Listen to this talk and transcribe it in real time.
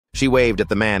She waved at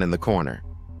the man in the corner,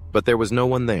 but there was no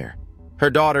one there.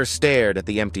 Her daughter stared at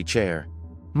the empty chair.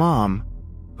 "Mom,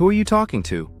 who are you talking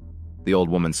to?" The old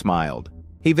woman smiled.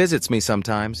 "He visits me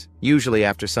sometimes, usually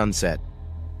after sunset."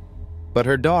 But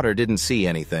her daughter didn't see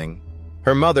anything.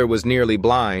 Her mother was nearly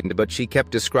blind, but she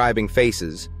kept describing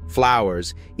faces,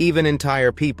 flowers, even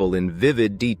entire people in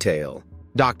vivid detail.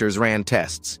 Doctors ran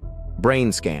tests,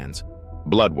 brain scans,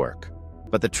 blood work.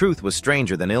 But the truth was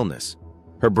stranger than illness.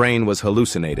 Her brain was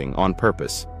hallucinating on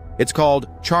purpose. It's called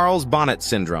Charles Bonnet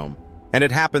Syndrome, and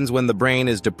it happens when the brain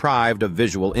is deprived of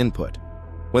visual input.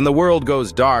 When the world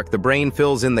goes dark, the brain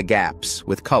fills in the gaps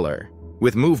with color,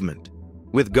 with movement,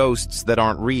 with ghosts that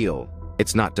aren't real.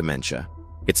 It's not dementia.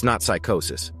 It's not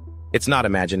psychosis. It's not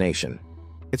imagination.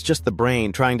 It's just the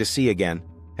brain trying to see again.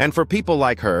 And for people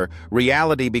like her,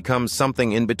 reality becomes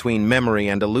something in between memory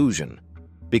and illusion.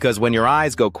 Because when your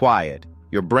eyes go quiet,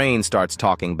 your brain starts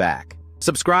talking back.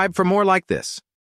 Subscribe for more like this.